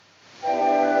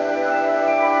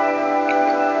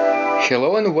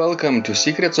Hello and welcome to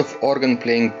Secrets of Organ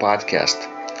Playing podcast.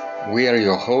 We are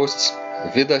your hosts,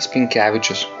 Vidas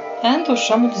Pinkevičius and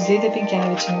Aušra Mutuzėtė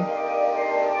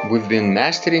Pinkevičienė. We've been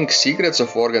mastering secrets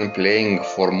of organ playing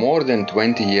for more than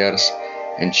 20 years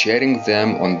and sharing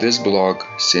them on this blog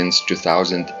since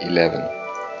 2011.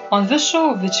 On this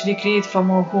show, which we create from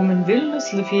our home in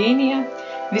Vilnius, Lithuania,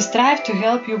 we strive to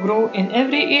help you grow in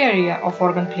every area of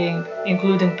organ playing,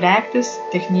 including practice,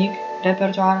 technique,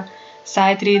 repertoire,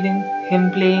 sight reading, hymn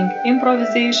playing,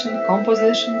 improvisation,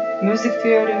 composition, music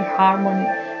theory, harmony,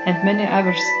 and many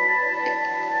others.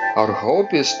 Our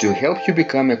hope is to help you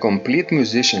become a complete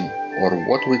musician, or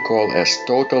what we call as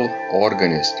total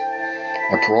organist,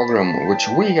 a program which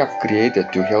we have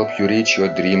created to help you reach your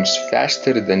dreams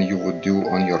faster than you would do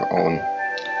on your own.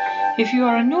 If you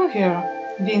are new here,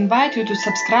 we invite you to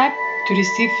subscribe to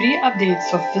receive free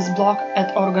updates of this blog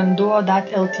at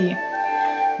organduo.lt.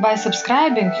 By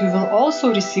subscribing, you will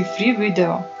also receive free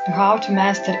video how to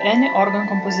master any organ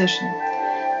composition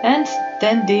and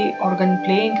 10-day organ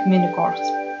playing mini course.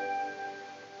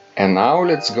 And now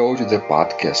let's go to the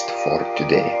podcast for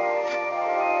today.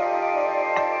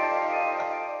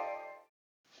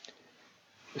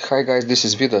 Hi guys, this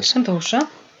is Vidas. And Aušra.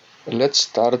 Let's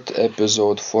start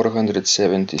episode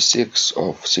 476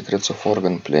 of Secrets of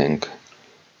Organ Playing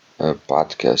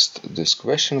podcast. This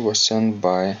question was sent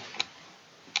by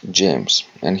James,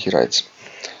 and he writes,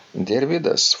 Dear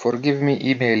Vidas, forgive me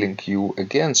emailing you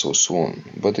again so soon,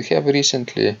 but I have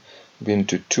recently been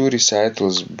to 2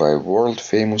 recitals by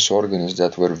world-famous organists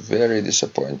that were very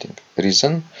disappointing.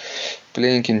 Reason?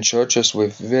 Playing in churches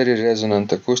with very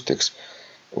resonant acoustics,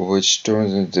 which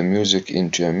turned the music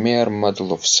into a mere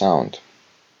muddle of sound.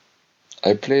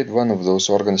 I played one of those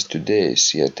organs today.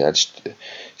 She attached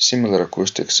similar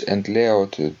acoustics and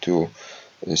layout to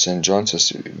St.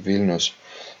 John's Vilnius.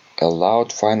 A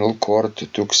loud final chord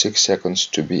took 6 seconds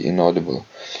to be inaudible,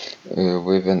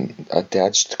 with an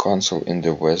attached console in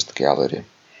the West Gallery.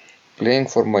 Playing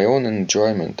for my own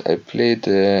enjoyment, I played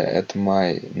at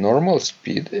my normal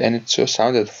speed and it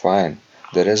sounded fine.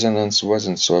 The resonance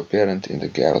wasn't so apparent in the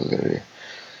gallery,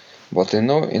 but I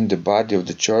know in the body of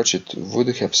the church it would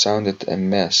have sounded a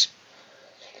mess.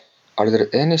 Are there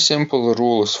any simple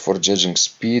rules for judging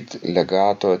speed,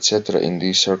 legato, etc. in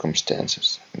these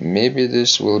circumstances? Maybe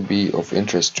this will be of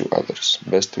interest to others.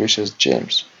 Best wishes,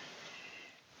 James.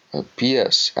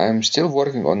 P.S. I am still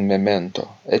working on Memento,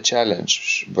 a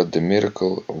challenge, but the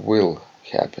miracle will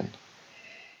happen.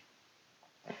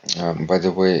 By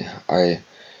the way, I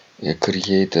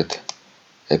created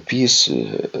a piece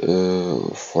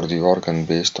for the organ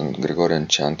based on Gregorian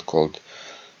chant called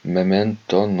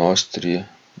Memento Nostri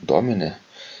Domine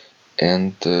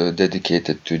and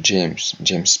dedicated to James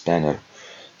Spanner.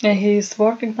 And he is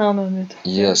working now on it.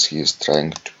 Yes, he is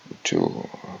trying to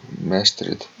master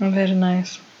it. Very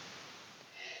nice.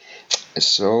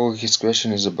 So his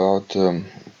question is about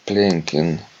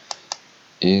playing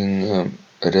in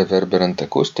reverberant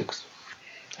acoustics.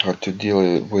 How to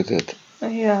deal with it?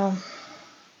 Yeah,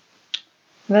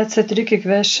 that's a tricky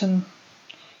question,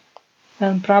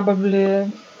 and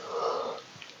probably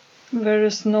there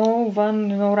is no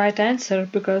right answer,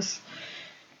 because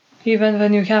even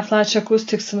when you have large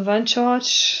acoustics in one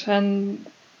church and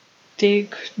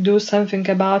do something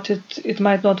about it, it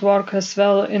might not work as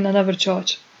well in another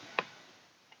church.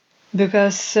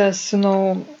 Because, as you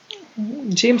know,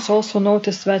 James also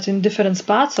noticed that in different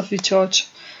parts of the church,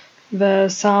 the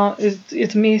sound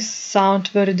it may sound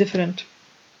very different.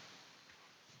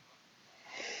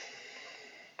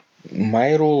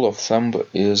 My rule of thumb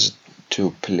is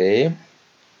to play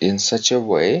in such a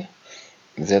way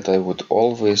that I would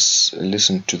always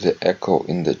listen to the echo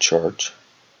in the church,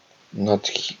 not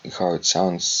how it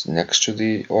sounds next to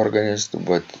the organist,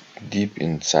 but deep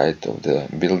inside of the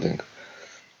building,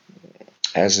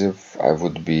 as if I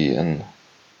would be a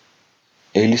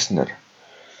listener.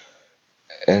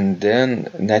 And then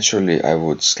naturally I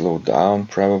would slow down,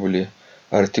 probably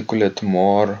articulate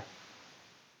more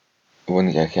when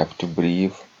I have to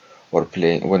breathe, or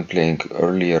when playing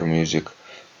earlier music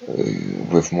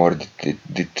with more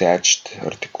detached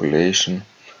articulation.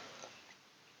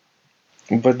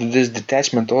 But this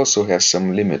detachment also has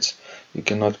some limits. You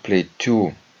cannot play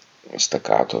too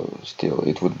staccato still.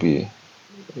 It would be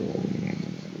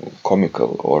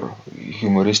comical or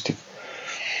humoristic.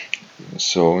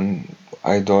 So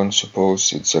I don't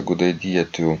suppose it's a good idea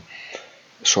to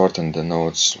shorten the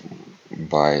notes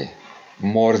by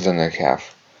more than a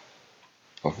half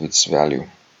of its value.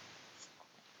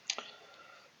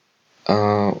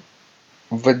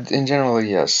 But in general,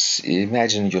 yes,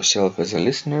 imagine yourself as a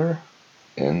listener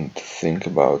and think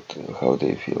about how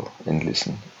they feel and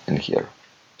listen and hear.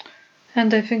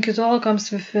 And I think it all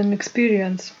comes with an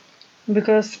experience,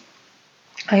 because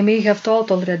I may have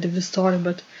told already this story,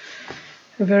 but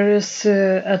there is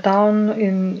a town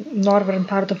in northern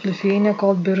part of Lithuania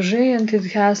called Biržai, and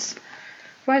it has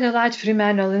quite a large free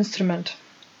manual instrument,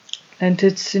 and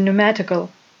it's pneumatical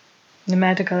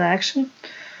action.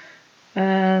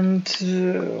 And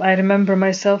I remember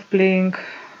myself playing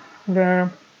there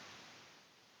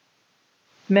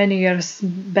many years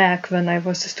back when I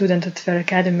was a student at the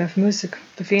Academy of Music,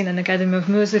 the Feinan Academy of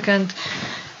Music, and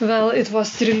well, it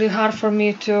was really hard for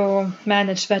me to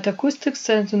manage that acoustics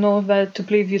and to know that to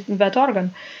play with that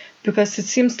organ, because it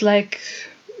seems like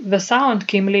the sound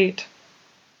came late.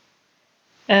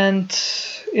 And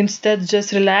instead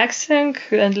just relaxing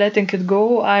and letting it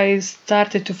go, I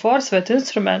started to force that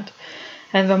instrument.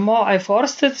 And the more I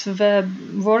forced it, the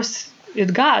worse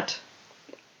it got.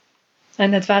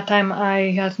 And at that time,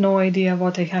 I had no idea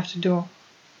what I have to do.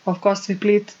 Of course, we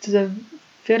played the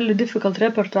fairly difficult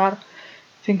repertoire.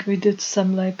 I think we did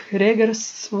some like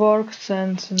Reger's works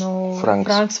and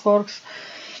Franck's works.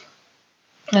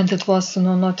 And it was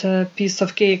not a piece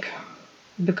of cake,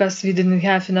 because we didn't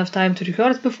have enough time to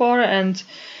rehearse before, and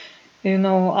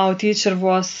our teacher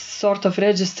was sort of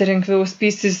registering those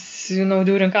pieces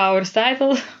during our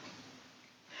recital.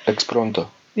 Expromptu.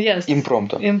 Yes.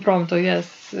 Impromptu,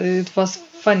 yes. It was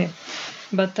funny.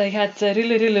 But I had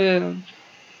really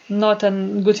not a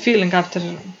good feeling after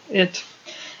it.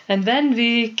 And then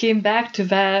we came back to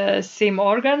the same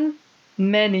organ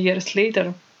many years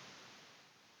later.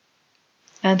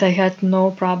 And I had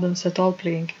no problems at all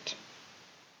playing it.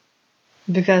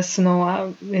 Because,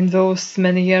 in those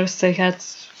many years I had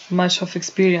much of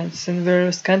experience in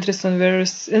various countries and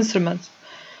various instruments,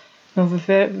 with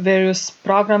various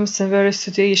programs and various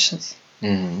situations.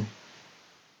 Mm-hmm.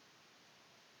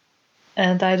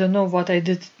 And I don't know what I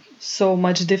did so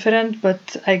much different,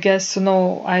 but I guess,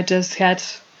 I just had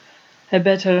a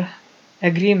better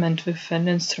agreement with an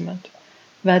instrument.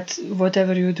 That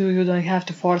whatever you do, you don't have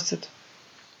to force it.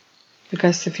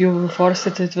 Because if you will force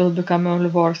it, it will become only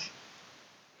worse.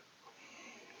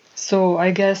 So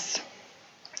I guess,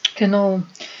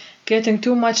 getting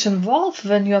too much involved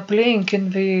when you are playing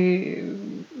in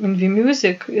the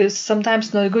music is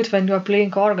sometimes not good when you are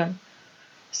playing organ.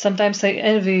 Sometimes I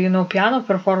envy, piano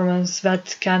performance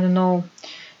that can,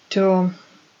 to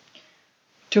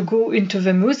go into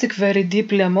the music very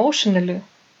deeply emotionally,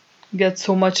 get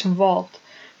so much involved.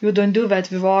 You don't do that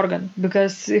with organ,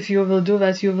 because if you will do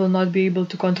that, you will not be able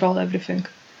to control everything.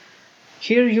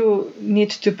 Here you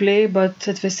need to play, but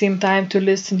at the same time to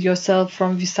listen to yourself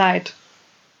from the side,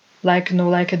 like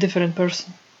a different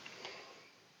person.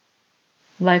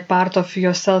 Like part of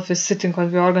yourself is sitting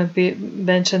on the organ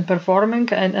bench and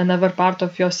performing, and another part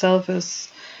of yourself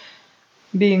is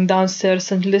being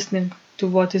downstairs and listening to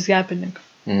what is happening.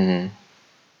 Mm-hmm.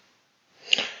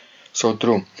 So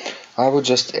true. I would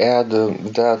just add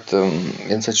that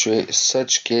in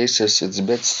such cases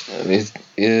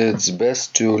it's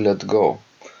best to let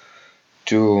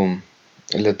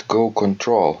go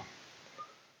control,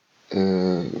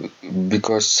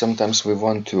 because sometimes we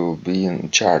want to be in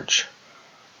charge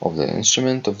of the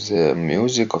instrument, of the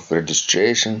music, of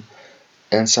registration,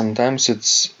 and sometimes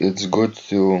it's good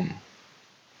to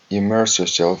immerse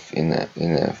yourself in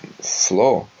a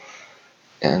flow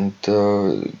and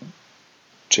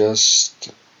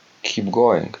just keep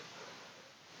going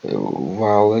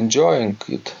while enjoying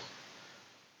it,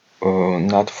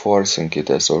 not forcing it,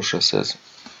 as Ausra says.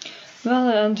 Well,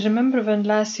 and remember when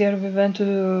last year we went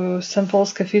to St.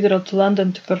 Paul's Cathedral to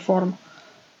London to perform?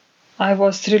 I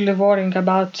was really worrying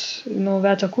about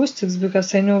that acoustics,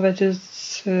 because I knew that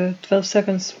it's 12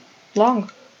 seconds long.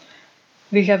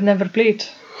 We have never played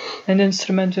an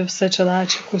instrument with such a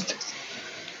large acoustics.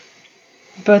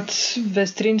 But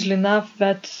strangely enough,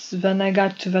 that when I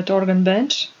got to that organ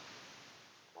bench,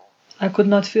 I could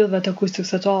not feel that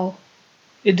acoustics at all.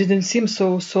 It didn't seem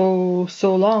so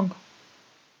long.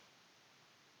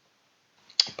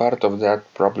 Part of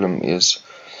that problem is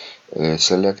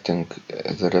selecting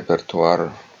the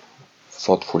repertoire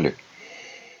thoughtfully.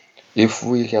 If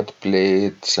we had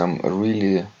played some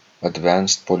really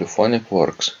advanced polyphonic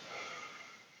works,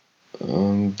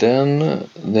 then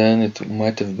it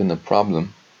might have been a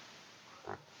problem.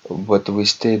 But we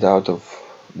stayed out of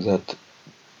that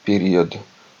period,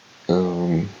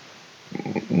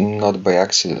 not by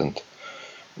accident,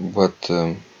 but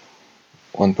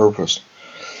on purpose,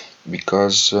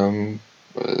 because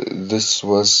this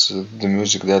was the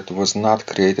music that was not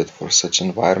created for such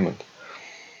environment,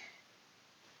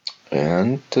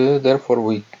 and therefore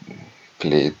we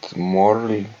played more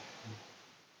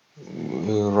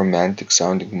romantic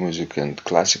sounding music and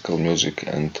classical music,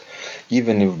 and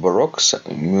even if Baroque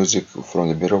music from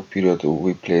the Baroque period,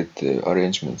 we played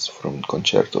arrangements from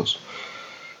concertos,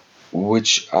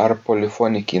 which are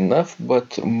polyphonic enough,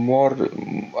 but more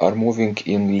are moving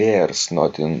in layers,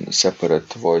 not in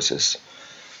separate voices,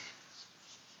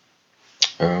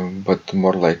 but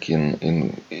more like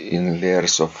in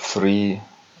layers of three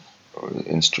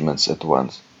instruments at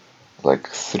once, like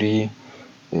three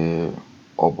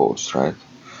oboes, right?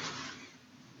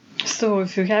 So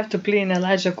if you have to play in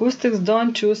large acoustics,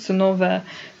 don't choose the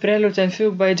Prelude and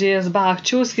Fugue by J.S. Bach.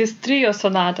 Choose his Trio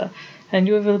Sonata, and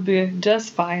you will be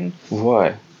just fine.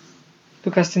 Why?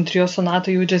 Because in Trio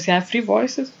Sonata you just have three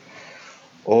voices.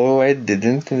 Oh, I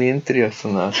didn't mean Trio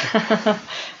Sonata.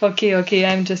 Okay,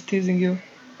 I'm just teasing you.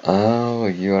 Oh,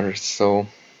 you are so,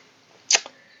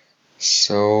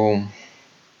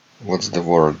 what's the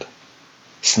word?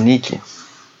 Sneaky.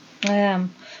 I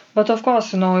am. But of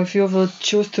course, if you will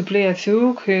choose to play a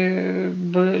fugue,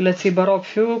 let's say Baroque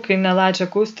fugue in a large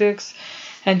acoustics,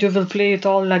 and you will play it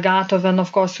all legato, then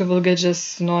of course you will get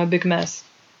just, a big mess.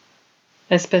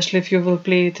 Especially if you will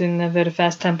play it in a very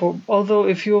fast tempo. Although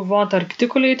if you want to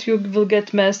articulate, you will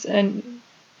get mess and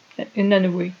in any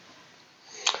way.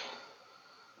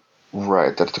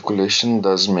 Right, articulation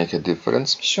does make a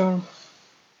difference. Sure.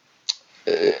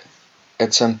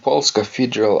 At St. Paul's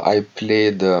Cathedral, I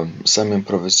played some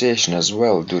improvisation as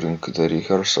well during the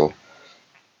rehearsal.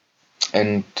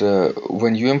 And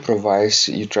when you improvise,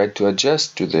 you try to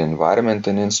adjust to the environment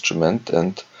and instrument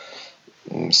and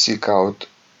seek out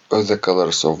the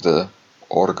colors of the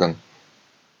organ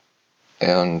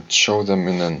and show them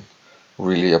in a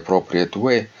really appropriate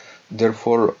way.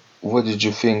 Therefore, what did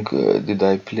you think? Did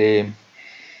I play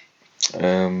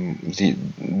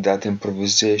that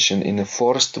improvisation in a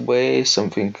forced way,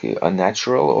 something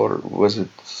unnatural, or was it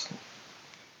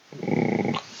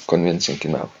convincing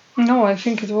enough? No, I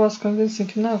think it was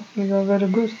convincing enough. You are very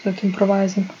good at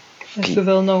improvising, as you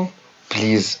will know.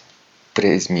 Please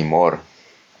praise me more.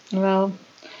 Well,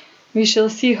 we shall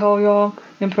see how your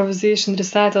improvisation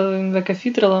recital in the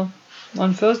cathedral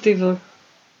on Thursday will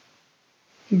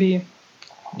be.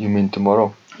 You mean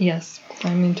tomorrow? Yes,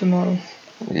 I mean tomorrow.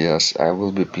 Yes, I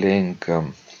will be playing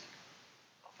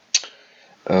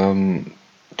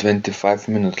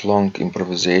 25-minute long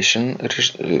improvisation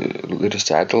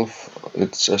recital.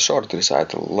 It's a short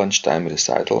recital, lunchtime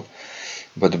recital,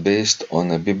 but based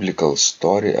on a biblical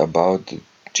story about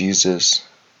Jesus'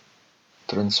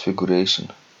 transfiguration.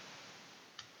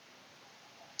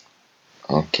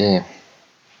 Okay.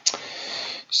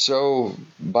 So,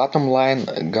 bottom line,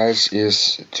 guys,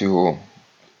 is to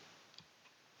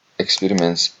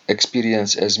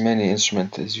experience as many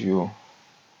instruments as you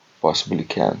possibly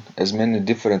can, as many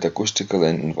different acoustical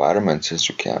environments as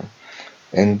you can,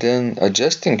 and then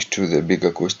adjusting to the big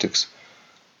acoustics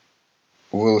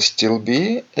will still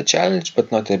be a challenge,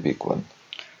 but not a big one.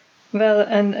 Well,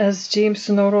 and as James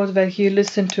wrote that he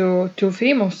listened to two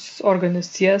famous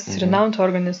organists, renowned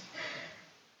organists.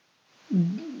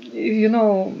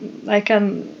 I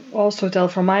can also tell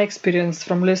from my experience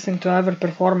from listening to other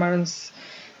performers,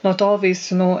 not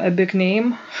always, a big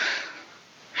name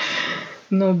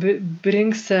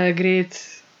brings a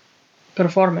great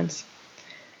performance.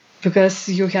 Because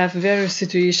you have various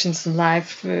situations in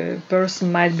life. A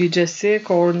person might be just sick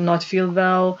or not feel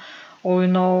well, or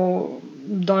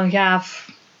don't have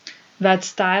that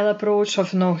style approach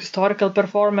of historical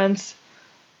performance,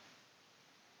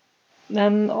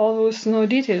 and all those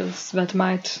details that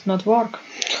might not work.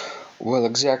 Well,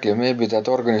 exactly. Maybe that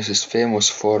organist is famous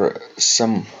for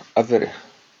some other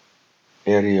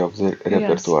area of the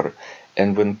repertoire. Yes.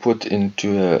 And when put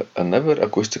into another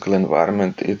acoustical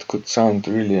environment, it could sound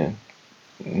really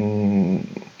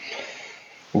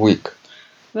weak.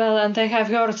 Well, and I have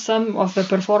heard some of the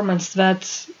performance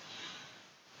that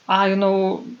are,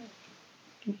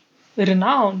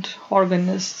 renowned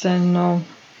organists, and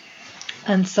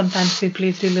sometimes we play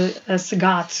it really as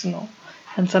gods,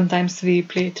 and sometimes we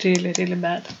play it really, really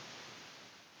bad.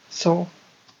 So.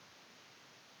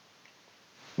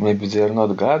 Maybe they are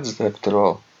not gods after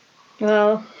all.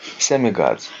 Well.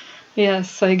 Semi-gods.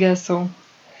 Yes, I guess so.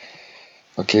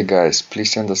 Okay, guys,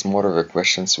 please send us more of your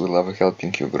questions. We love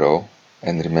helping you grow.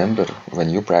 And remember, when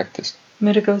you practice,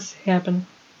 miracles happen.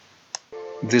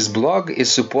 This blog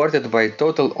is supported by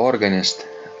Total Organist,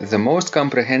 the most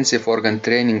comprehensive organ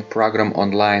training program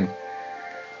online.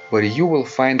 where you will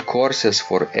find courses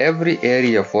for every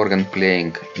area of organ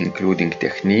playing, including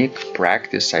technique,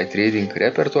 practice, sight reading,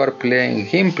 repertoire playing,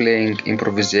 hymn playing,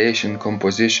 improvisation,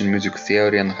 composition, music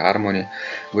theory, and harmony,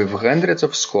 with hundreds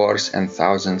of scores and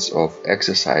thousands of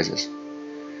exercises.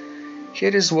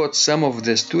 Here is what some of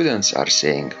the students are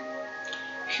saying.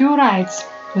 Hugh writes,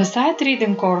 "The sight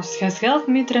reading course has helped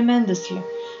me tremendously.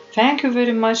 Thank you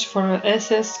very much for your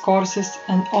SS courses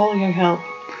and all your help."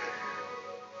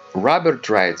 Robert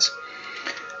writes,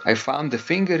 "I found the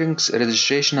fingerings,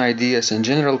 registration ideas, and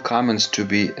general comments to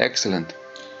be excellent."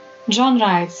 John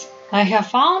writes, "I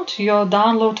have found your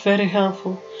download very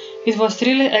helpful. It was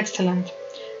really excellent.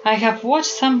 I have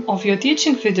watched some of your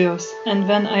teaching videos, and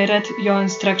when I read your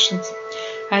instructions,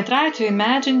 I tried to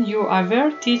imagine you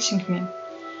were teaching me.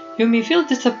 You may feel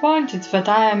disappointed that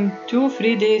I am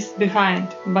 2-3 days behind,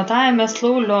 but I am a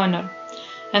slow learner,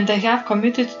 and I have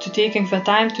committed to taking the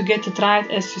time to get it right,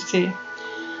 as you say.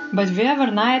 But the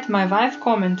other night my wife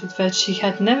commented that she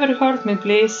had never heard me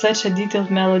play such a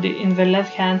detailed melody in the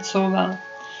left hand so well.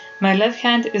 My left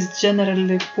hand is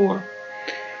generally poor."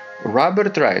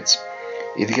 Robert writes,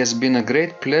 "It has been a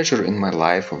great pleasure in my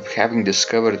life of having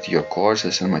discovered your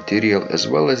courses and material, as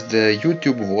well as the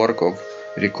YouTube work of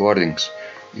recordings.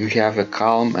 You have a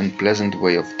calm and pleasant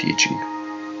way of teaching."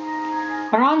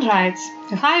 Ron writes,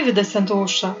 "Hi Vidas and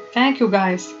Ausra, thank you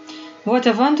guys. What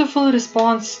a wonderful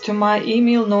response to my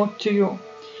email note to you.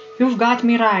 You've got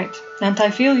me right, and I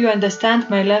feel you understand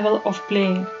my level of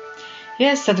playing.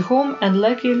 Yes, at home, and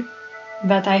lucky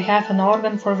that I have an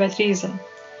organ for that reason.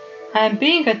 I am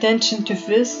paying attention to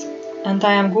this, and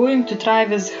I am going to try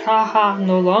this haha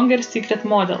no longer secret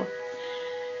model.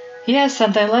 Yes,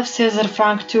 and I love Cesar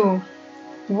Frank too.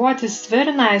 What is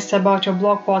very nice about your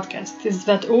blog podcast is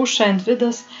that Ausra and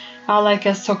Vidas are like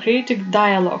a Socratic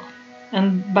dialogue,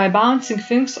 and by bouncing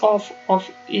things off of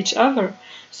each other,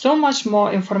 so much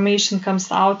more information comes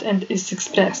out and is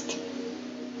expressed.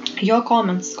 Your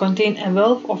comments contain a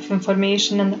wealth of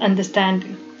information and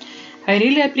understanding. I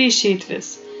really appreciate this.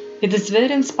 It is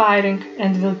very inspiring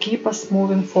and will keep us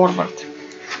moving forward."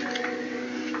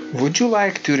 Would you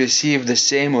like to receive the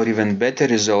same or even better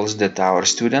results that our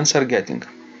students are getting?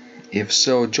 If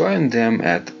so, join them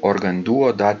at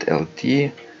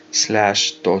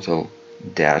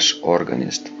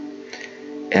organduo.lt/total-organist.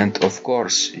 And of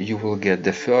course, you will get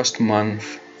the first month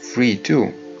free too.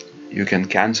 You can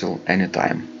cancel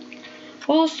anytime.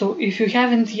 Also, if you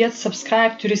haven't yet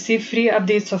subscribed to receive free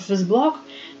updates of this blog,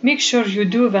 make sure you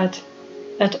do that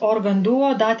at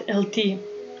organduo.lt.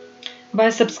 By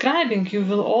subscribing, you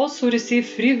will also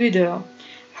receive free video,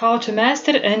 how to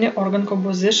master any organ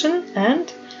composition, and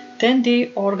 10-day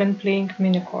organ playing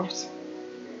mini course.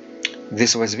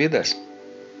 This was Vidas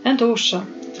and Ausra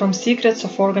from Secrets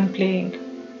of Organ Playing.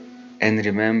 And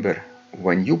remember,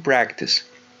 when you practice,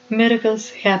 miracles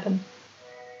happen.